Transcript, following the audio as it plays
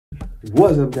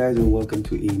What's up guys, and welcome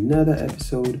to another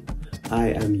episode. I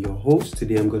am your host.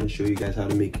 Today I'm going to show you guys how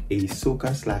to make a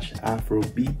soca /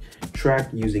 Afrobeat track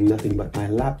using nothing but my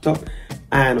laptop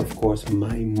and of course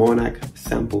my Monarch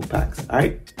sample packs.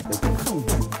 Alright, let's go.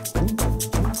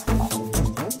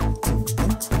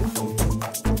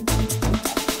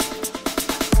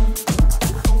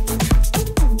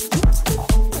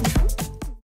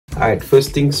 Alright,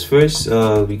 first things first,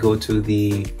 we go to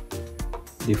the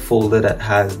folder that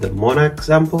has the Monarch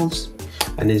samples,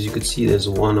 and as you could see there's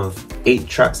one of 8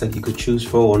 tracks that you could choose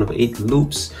for, one of 8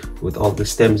 loops with all the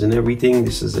stems and everything.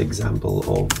 This is an example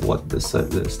of what the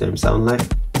stems sound like.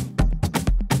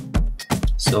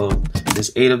 So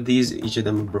there's 8 of these, each of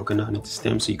them are broken down into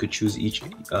stems, so you could choose each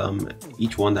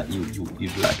one that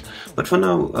you'd like. But for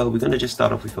now, we're gonna just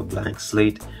start off with a blank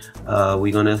slate.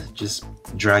 We're gonna just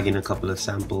drag in a couple of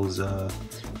samples.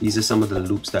 These are some of the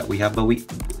loops that we have, but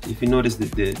if you notice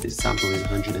that the sample is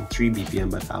 103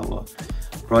 BPM, but our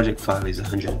project file is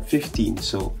 115.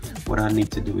 So what I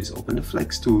need to do is open the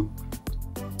flex tool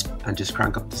and just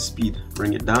crank up the speed,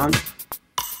 bring it down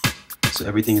so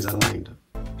everything is aligned.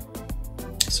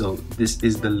 So this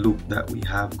is the loop that we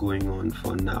have going on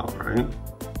for now, right?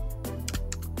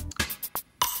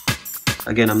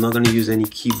 Again, I'm not going to use any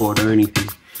keyboard or anything,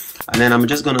 and then I'm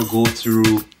just going to go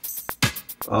through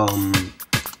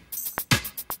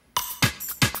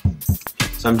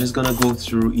so I'm just gonna go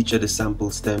through each of the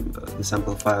sample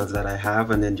files that I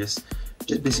have, and then just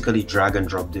basically drag and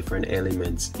drop different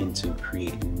elements into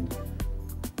creating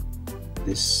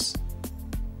this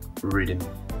rhythm.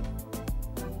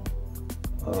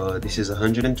 This is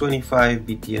 125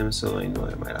 BPM, so I know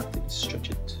I might have to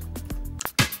stretch it.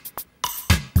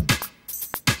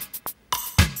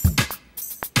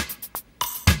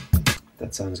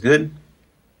 That sounds good.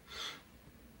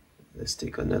 Let's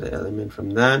take another element from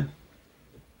that.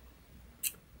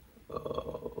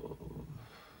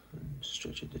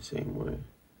 Stretch it the same way.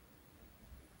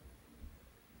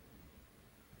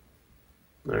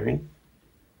 Alright.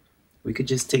 We could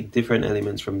just take different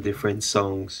elements from different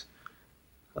songs.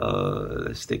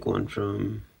 Let's take one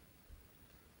from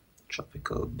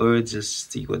Tropical Birds,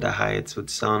 just see what the hi-hats would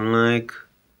sound like.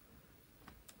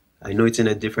 I know it's in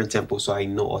a different tempo, so I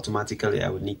know automatically I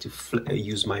would need to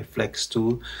use my flex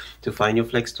tool. To find your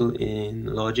flex tool in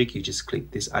Logic, you just click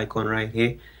this icon right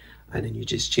here, and then you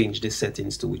just change the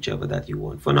settings to whichever that you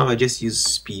want. For now, I just use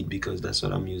speed because that's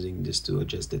what I'm using, just to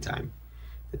adjust the time,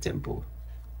 the tempo.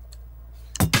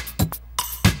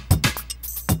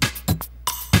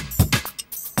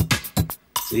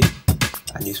 See?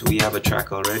 And so we have a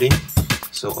track already.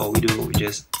 So all we do, we're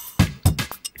just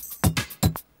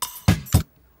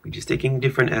taking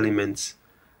different elements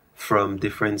from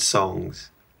different songs,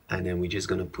 and then we're just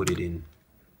gonna put it in.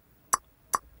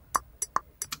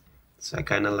 So I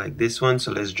kind of like this one,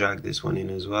 so let's drag this one in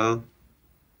as well.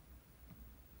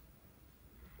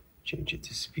 Change it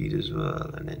to speed as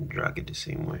well, and then drag it the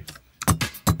same way.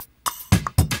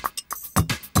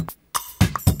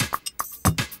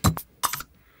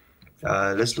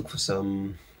 Let's look for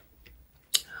some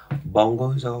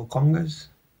bongos or congas.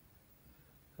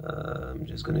 I'm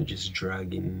just gonna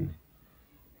drag in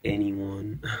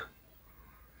anyone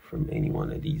from any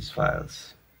one of these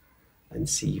files and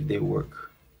see if they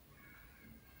work.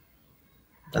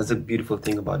 That's the beautiful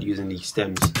thing about using these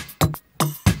stems.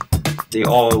 They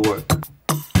all work.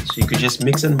 So you could just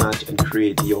mix and match and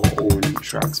create your own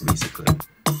tracks basically.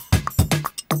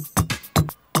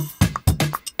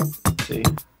 See?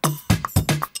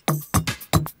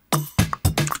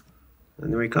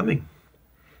 And we're coming.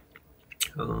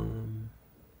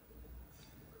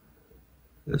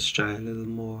 Let's try a little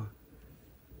more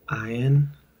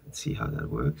iron. Let's see how that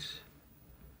works.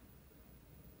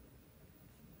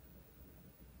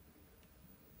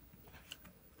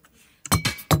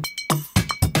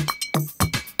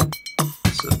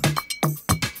 So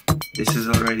this is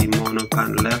already mono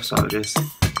pan left, so I'll just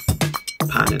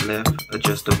pan it left,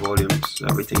 adjust the volume so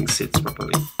everything sits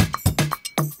properly.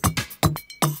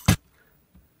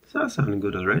 So that's sounding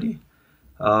good already.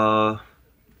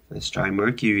 Let's try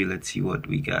Mercury. Let's see what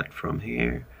we got from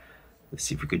here. Let's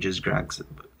see if we could just drag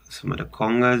some of the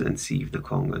congas and see if the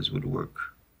congas would work.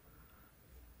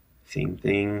 Same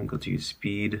thing, go to your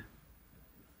speed,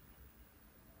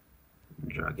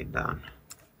 drag it down.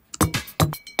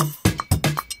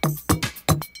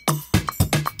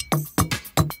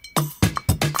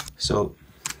 So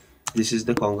this is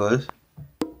the congas.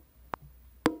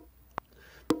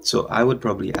 So I would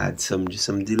probably add just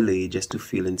some delay just to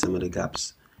fill in some of the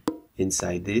gaps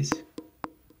inside this.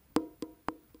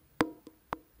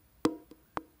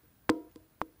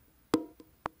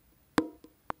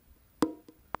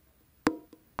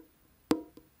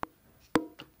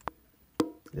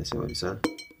 Let's see what you said.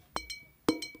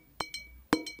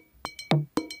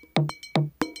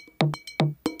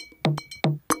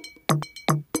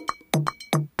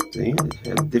 See,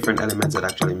 different elements that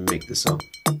actually make the song.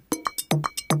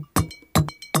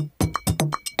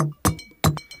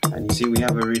 And you see we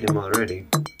have a rhythm already.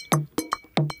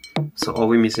 So all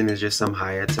we're missing is just some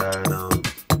hi-hats and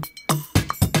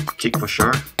kick for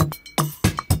sure.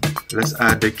 Let's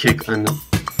add the kick and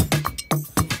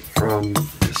from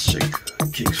let's check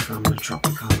kicks from the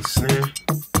tropical snare.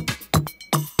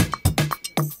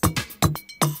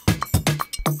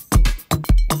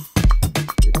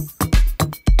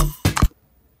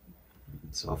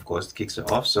 So of course the kicks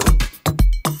are off, so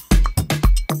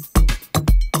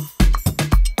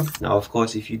now of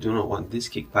course if you do not want this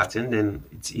kick pattern, then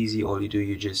it's easy. All you do,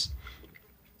 you just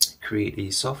create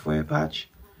a software patch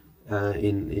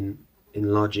in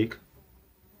Logic,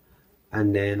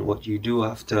 and then what you do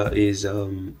after is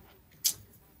you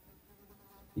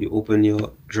open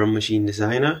your drum machine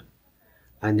designer,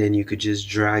 and then you could just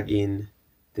drag in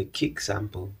the kick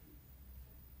sample.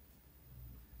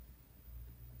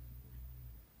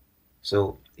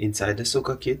 So inside the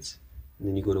Soca kit, and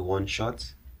then you go to one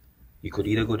shot. You could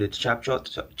either go to chat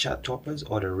toppers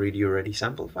or the radio ready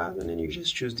sample file, and then you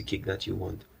just choose the kick that you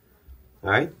want.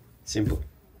 Alright, simple.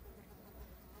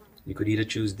 You could either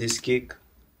choose this kick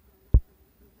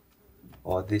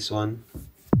or this one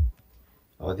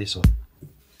or this one.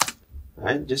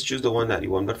 Alright, just choose the one that you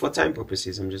want, but for time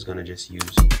purposes I'm just gonna just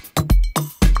use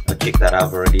a kick that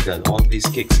I've already done. All these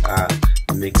kicks are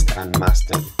mixed and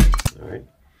mastered. Alright,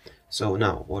 so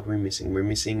now what we're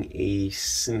missing a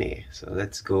snare. So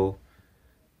let's go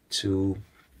to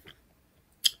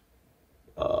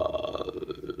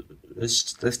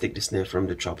let's take the snare from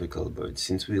the Tropical Bird.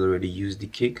 Since we already used the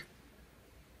kick,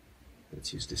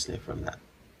 let's use the snare from that.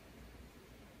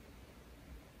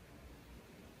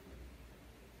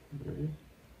 Right.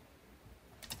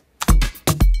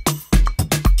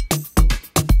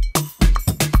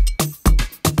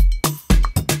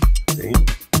 See?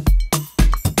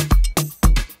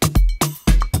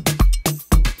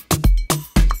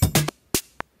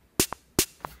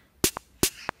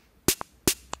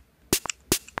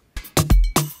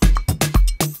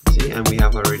 And we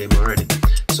have a rhythm already.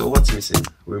 So what's missing?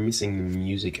 We're missing the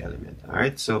music element.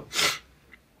 Alright, so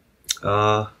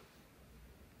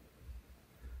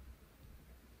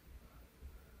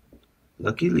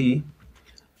luckily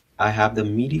I have the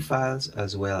MIDI files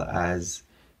as well as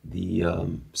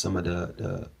the some of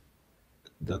the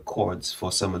chords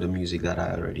for some of the music that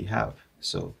I already have.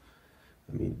 So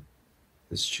I mean,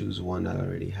 let's choose one that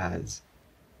already has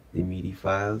the MIDI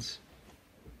files.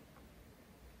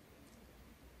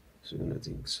 So we're gonna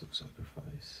think so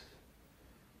sacrifice.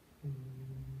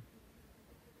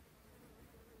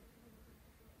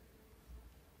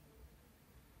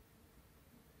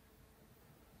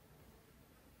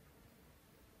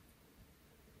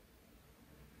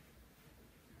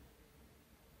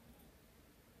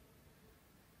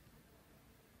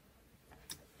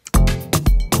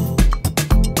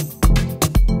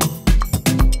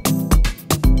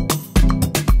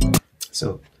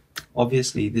 So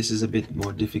obviously this is a bit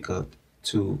more difficult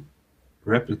to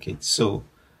replicate. So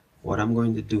what I'm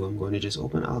going to do, I'm going to just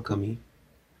open Alchemy,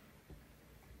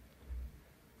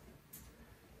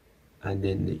 and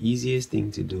then the easiest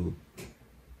thing to do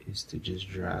is to just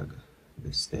drag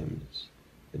the stems,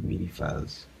 the MIDI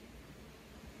files,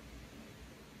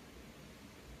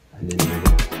 and then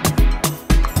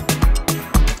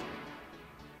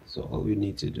so all we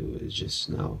need to do is just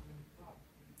now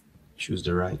choose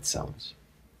the right sounds.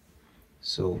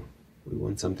 So we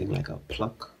want something like a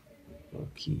pluck or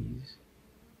keys.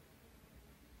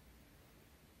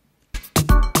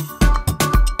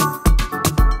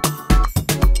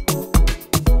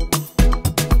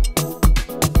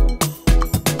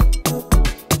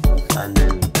 And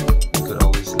then you could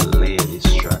always layer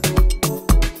this track.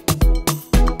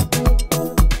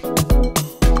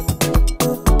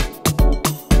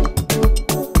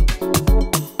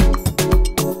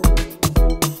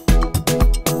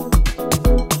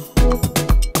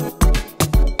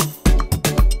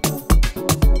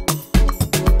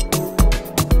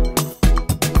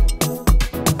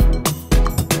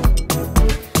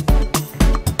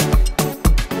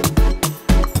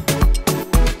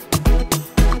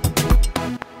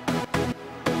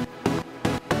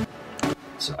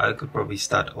 So I could probably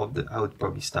start off I would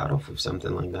probably start off with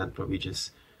something like that. Probably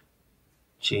just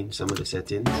change some of the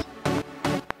settings.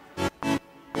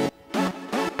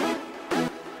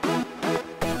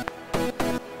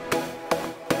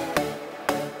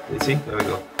 Let's see, there we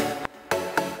go.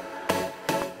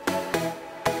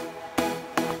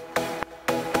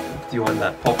 Do you want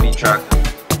that poppy track?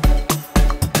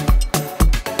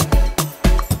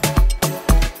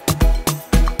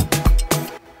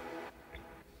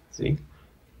 See?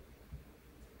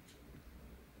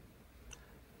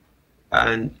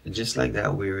 And just like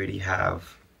that, we already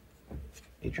have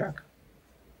a track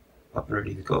up and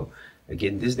ready to go.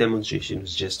 Again, this demonstration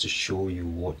is just to show you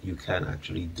what you can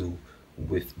actually do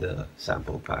with the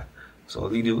sample pack. So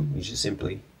all you do is just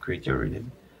simply create your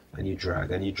rhythm and you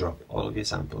drag and you drop all of your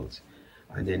samples,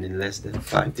 and then in less than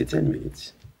 5 to 10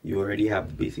 minutes you already have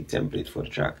the basic template for the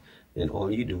track. Then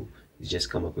all you do is just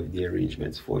come up with the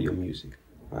arrangements for your music.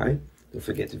 Alright, don't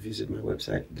forget to visit my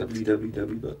website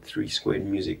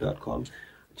www.3squaredmusic.com.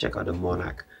 check out the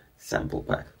Monarch sample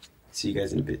pack. See you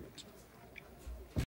guys in a bit.